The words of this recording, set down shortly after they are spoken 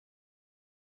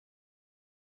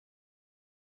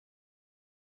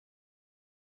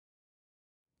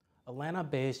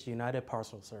Atlanta-based United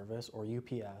Parcel Service, or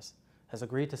UPS, has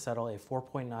agreed to settle a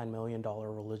 $4.9 million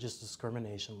religious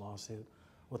discrimination lawsuit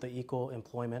with the Equal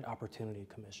Employment Opportunity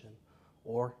Commission,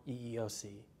 or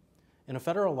EEOC. In a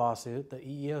federal lawsuit, the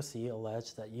EEOC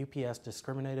alleged that UPS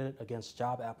discriminated against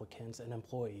job applicants and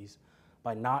employees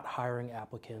by not hiring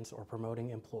applicants or promoting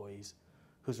employees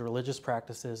whose religious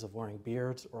practices of wearing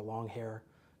beards or long hair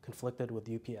conflicted with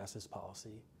UPS's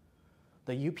policy.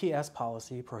 The UPS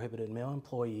policy prohibited male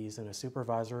employees in a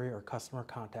supervisory or customer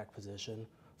contact position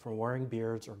from wearing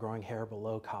beards or growing hair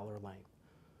below collar length.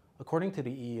 According to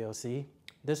the EEOC,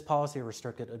 this policy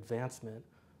restricted advancement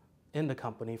in the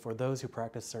company for those who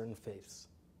practice certain faiths.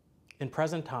 In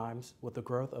present times, with the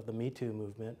growth of the MeToo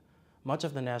movement, much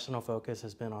of the national focus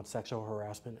has been on sexual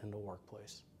harassment in the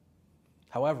workplace.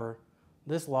 However,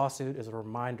 this lawsuit is a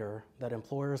reminder that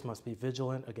employers must be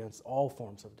vigilant against all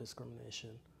forms of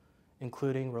discrimination,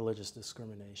 including religious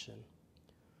discrimination.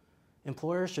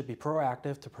 Employers should be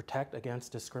proactive to protect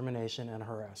against discrimination and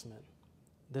harassment.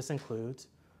 This includes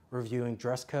reviewing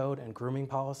dress code and grooming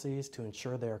policies to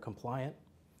ensure they are compliant,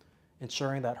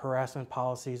 ensuring that harassment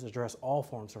policies address all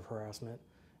forms of harassment,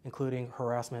 including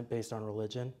harassment based on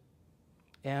religion,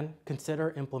 and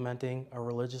consider implementing a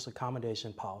religious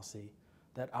accommodation policy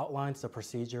that outlines the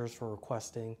procedures for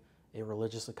requesting a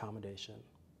religious accommodation.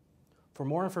 For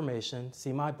more information,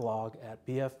 see my blog at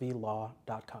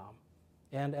bfvlaw.com.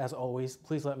 And as always,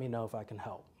 please let me know if I can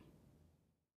help.